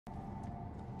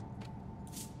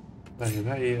طيب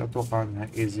هاي اتوقع انها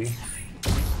ايزي،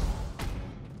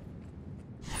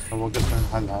 لو وقفنا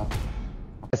نحلها.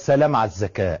 السلام على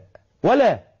الذكاء.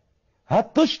 ولا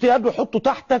هات طشت يا ابني وحطه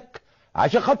تحتك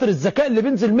عشان خاطر الذكاء اللي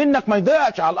بينزل منك ما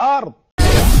يضيعش على الارض.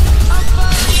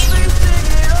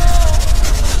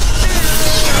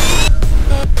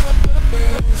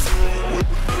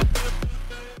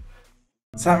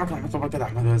 السلام عليكم ورحمة الله وبركاته.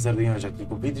 أحمد الزردين رجعت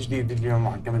لكم فيديو جديد. اليوم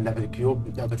راح نكمل لعبة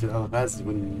كيوب، لعبة الغاز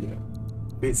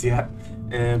والبيسيات.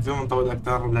 بدون ما نطول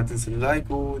أكثر لا تنسوا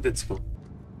اللايك وديسكو.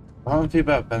 هون في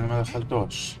باب أنا ما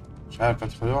دخلتوش، مش عارف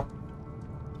أدخله.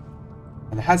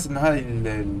 أنا حاسس إن هاي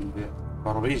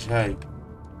البرابيش هاي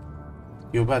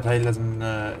كيوبات هاي لازم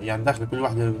يعني داخل كل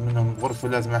واحدة منهم غرفة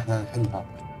لازم إحنا نحلها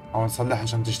أو نصلحها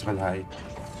عشان تشتغل. هاي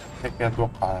هيك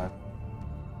أتوقع.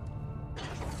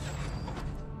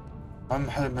 أهم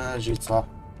حاجة إن أنا جيت صح.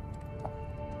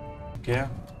 اوكي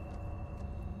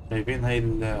شايفين هاي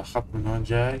الخط من هون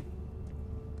جاي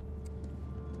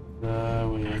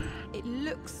وين؟ It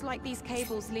looks like these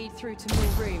cables lead through to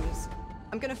more rooms.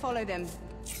 I'm going to follow them,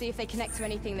 see if they connect to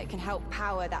anything that can help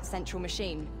power that central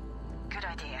machine. Good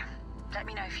idea. Let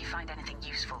me know if you find anything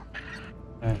useful.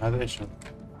 هذا ايش؟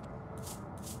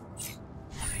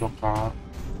 اتوقع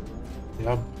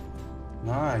يب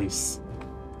نايس.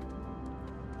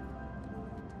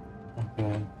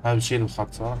 اوكي هذا بشيل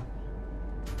الخط صح؟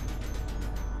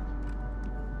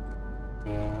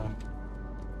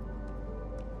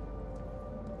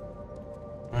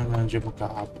 بدنا نجيب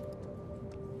مكعب.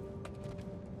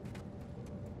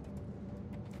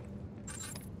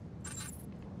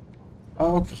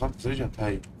 اوكي خلص رجعت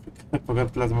هاي.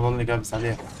 فكرت لازم اضلني قابس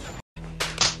عليها.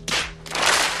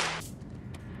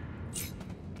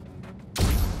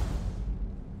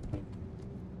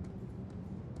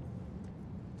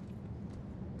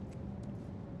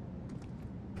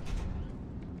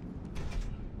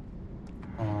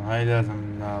 هاي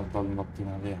لازم نضل نطين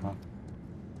عليها.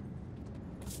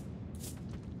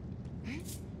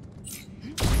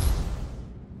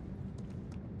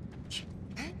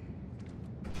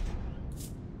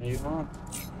 ايوه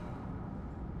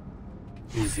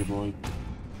ايزي بوي.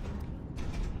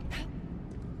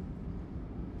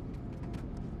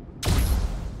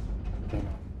 تمام.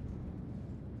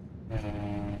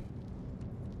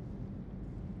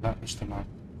 لا مش تمام.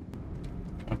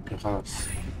 اوكي خلاص.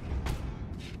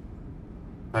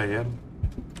 طيب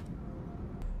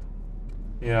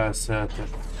يا ساتر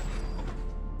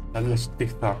بلشت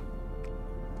تكثر.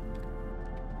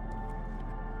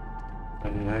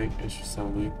 طيب هاي ايش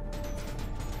اسوي؟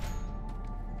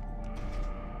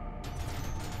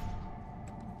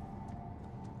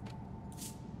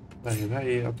 طيب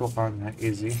هاي اتوقع انها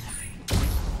ايزي،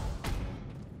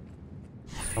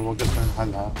 لو وقفنا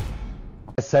نحلها.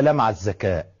 السلام على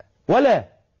الذكاء. ولا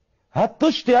هات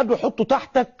طشت يا ابني وحطه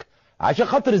تحتك عشان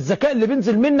خاطر الذكاء اللي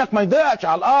بينزل منك ما يضيعش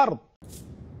على الارض.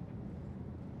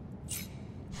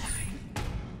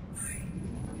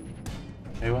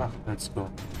 ايوه ليتس جو.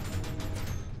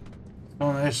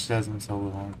 هون ايش لازم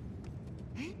نسوي هون؟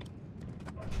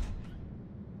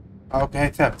 اوكي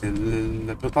هي ثابتة،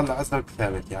 اللي بيطلع ازرق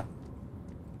ثابت يعني.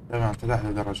 تمام فتح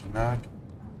لي درج هناك.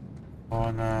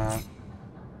 هون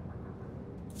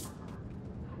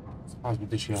خلاص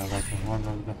بديش اياها، لكن هون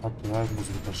بدي احط هاي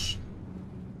مزبطش.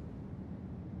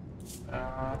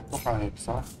 اتوقع هيك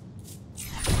صح؟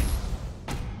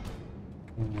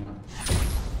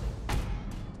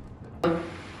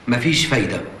 مفيش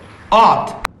فايدة،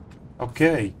 اقعد.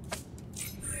 اوكي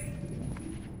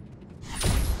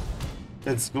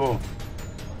ليتس جو.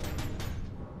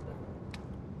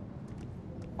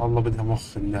 والله بدها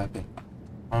مخ اللعبة،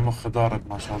 هاي مخ ضارب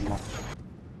ما شاء الله.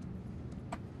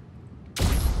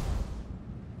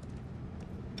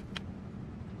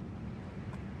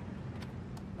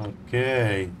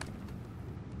 اوكي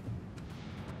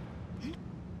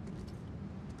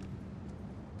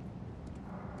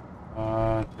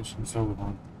ايش نسوي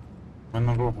هون؟ وين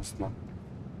نروح اصلا؟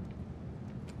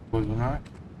 نقول هناك.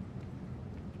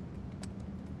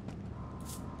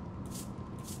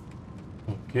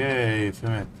 اوكي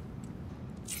فهمت.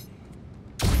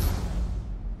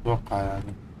 اتوقع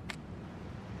يعني.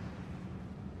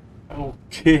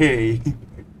 اوكي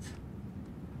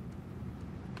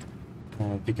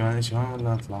في كمان اشي هون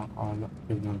ولا نطلع؟ لا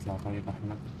بدنا نطلع. طيب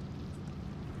احمد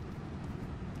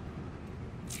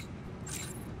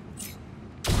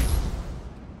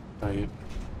طيب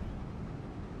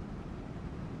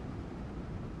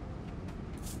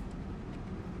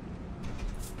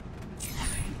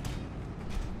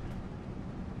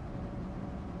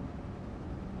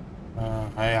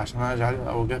هاي عشان اجي عليها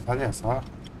او اوقف عليها صح؟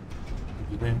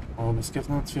 بعدين بس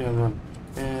كيف نط فيها هذول؟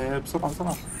 بسرعة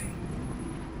بسرعة.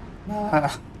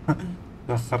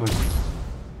 تخرج.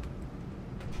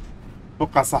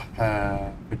 اتوقع صح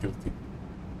فكرتي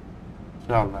ان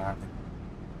شاء الله يعني.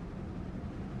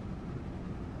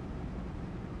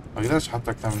 ليش حط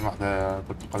اكثر من واحدة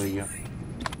برتقالية؟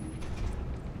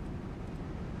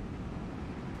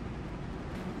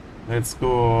 ليتس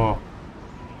جو.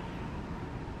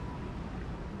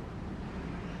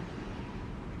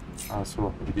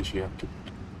 روح بدي شي اكل.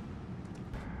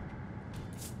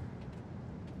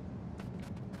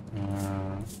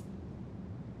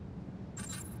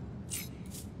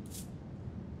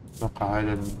 اتوقع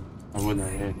هاي اولها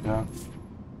هيك.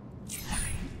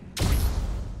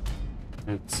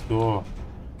 ليتس جو.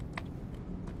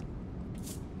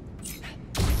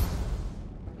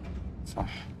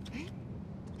 صح.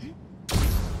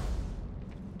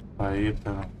 طيب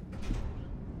تمام.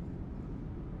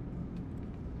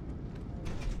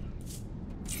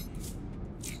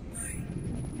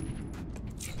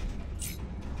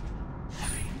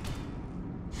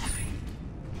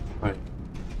 طيب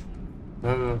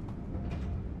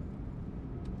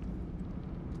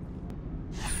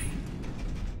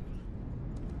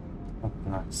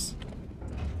نايس.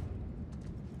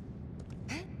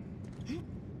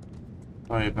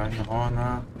 طيب عندنا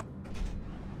هون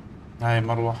هاي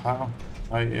مروحة.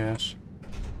 هاي ايش؟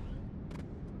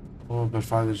 اوه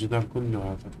برفع الجدار كله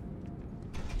هذا.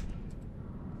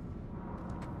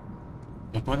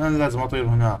 يكون انا لازم اطير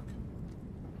هناك.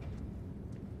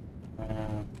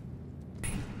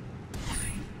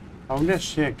 او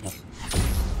ليش هيك؟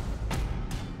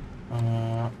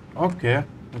 اوكي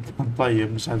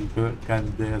طيب مش هذا كان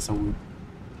بدي اسويه.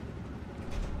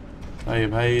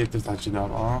 طيب هاي تفتح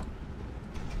الجدار.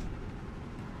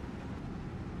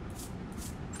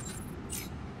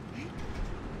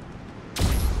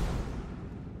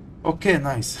 اوكي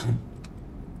نايس.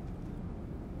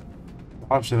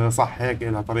 بعرفش اذا صح هيك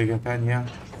الها طريقة ثانية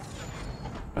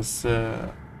بس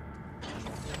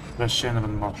غشينا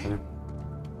بالمرحلة.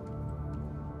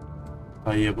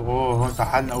 طيب هون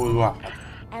تحلنا اول واحد.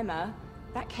 Emma,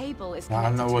 that cable is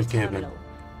عنا connected to اول the كيبل. terminal.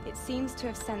 It seems to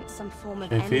have sent some form of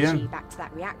شايفين؟ energy back to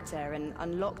that reactor and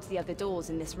unlocked the other doors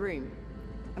in this room.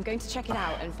 I'm going to check it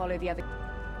out and follow the other.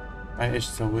 هاي ايش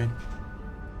تسوي؟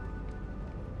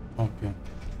 اوكي.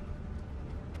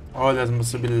 لازم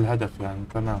نصيب الهدف يعني.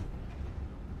 تمام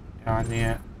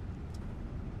يعني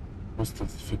وصلت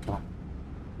الفكرة.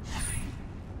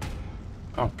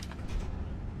 اوكي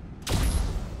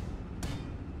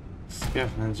بس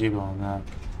كيف بدنا نجيبها هناك؟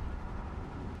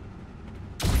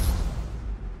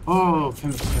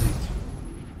 فهمت.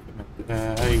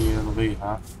 هاي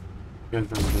الغيها.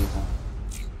 كيف الغيها؟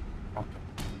 اوكي.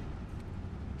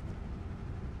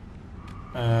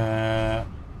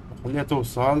 خليها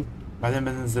توصل بعدين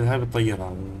بننزل هاي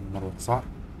بالطيارة المرة صح؟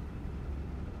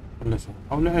 ولا صح؟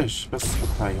 أو ليش بس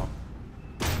حط هاي هون.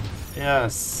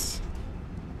 يس.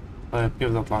 طيب كيف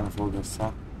بدنا طلعنا فوق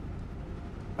هسا؟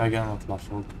 باقي أنا أطلع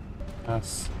فوق.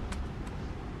 يس.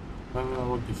 لا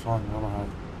وقف هون ورا هاي.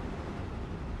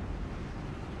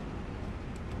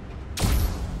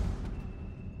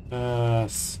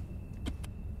 يس.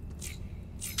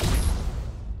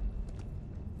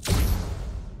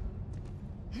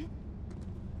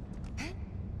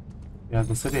 يا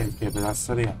ده سريع الكيبل على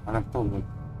السريع أنا بطول.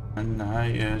 عندنا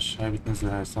هاي ايش؟ هاي بتنزل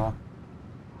هاي صح؟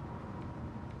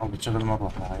 أو بتشغل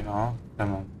مرة هاي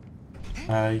تمام.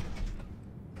 هاي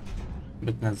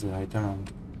بتنزل هاي تمام.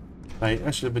 طيب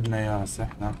ايش اللي بدنا اياه هسه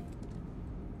احنا؟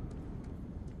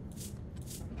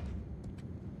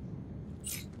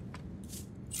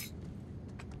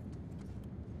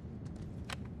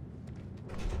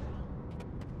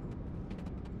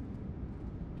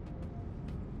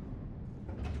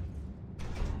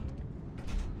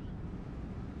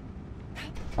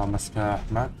 مسكها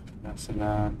أحمد. يا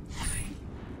سلام.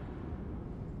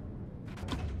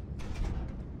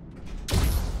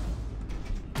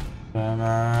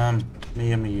 تمام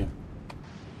 100.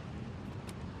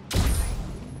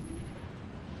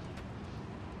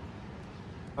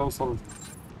 وصلت.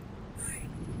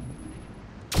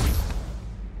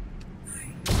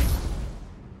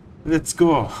 ليتس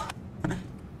جو.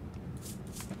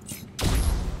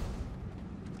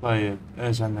 طيب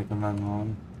ايش عندنا كمان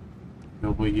هون؟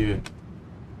 ك.ي.و.ب.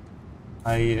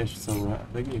 هاي ايش تسوي؟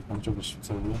 دقيقة نشوف ايش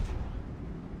تسوي.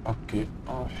 اوكي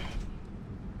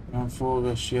من فوق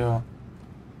اشياء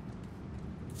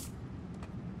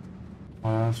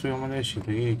فيهم من ايش.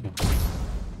 دقيقة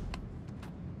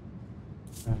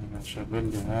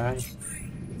شغل لي هاي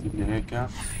سيب لي هيك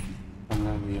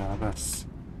طلع لي اياها بس.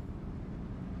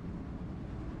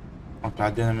 اوكي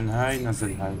عدينا من هاي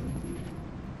نزل هاي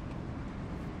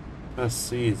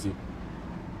بس ايزي.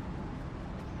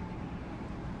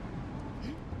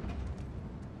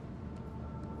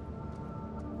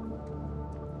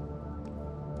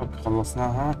 اوكي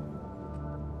خلصناها.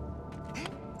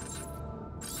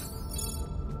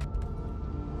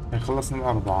 خلصنا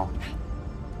الأربعة.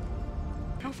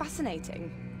 How fascinating.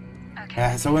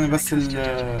 حيسوينا بس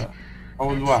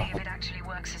أول واحد،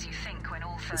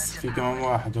 بس في كمان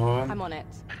واحد هون. I'm on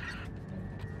it.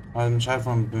 هذا مش عارف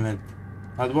وين بمد،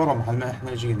 هذا ورا محل ما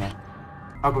احنا جينا.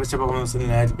 اوكي بس شباب وصلنا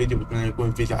لنهاية الفيديو، بتمنى يكون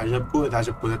الفيديو عجبكم. إذا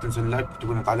عجبكم لا تنسوا اللايك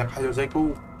وتكونوا تعليق حلو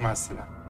زيكم، ومع السلامة.